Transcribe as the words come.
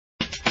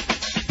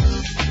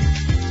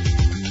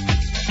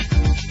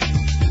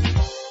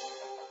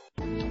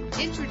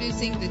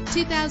Introducing the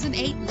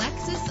 2008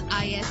 Lexus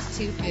IS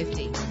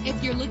 250.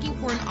 If you're looking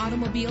for an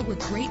automobile with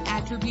great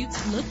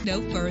attributes, look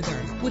no further.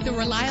 With a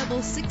reliable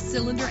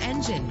 6-cylinder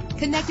engine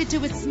connected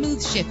to its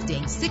smooth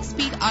shifting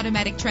 6-speed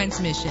automatic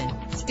transmission,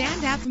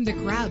 stand out from the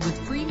crowd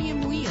with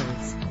premium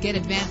wheels. Get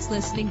advanced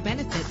listening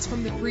benefits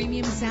from the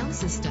premium sound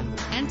system.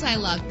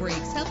 Anti-lock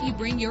brakes help you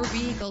bring your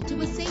vehicle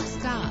to a safe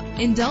stop.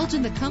 Indulge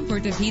in the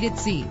comfort of heated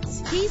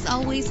seats. He's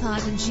always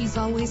hot and she's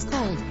always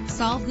cold.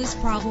 Solve this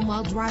problem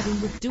while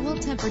driving with dual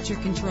temperature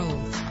controls.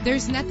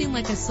 There's nothing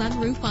like a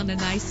sunroof on a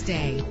nice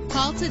day.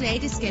 Call today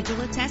to schedule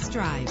a test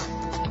drive.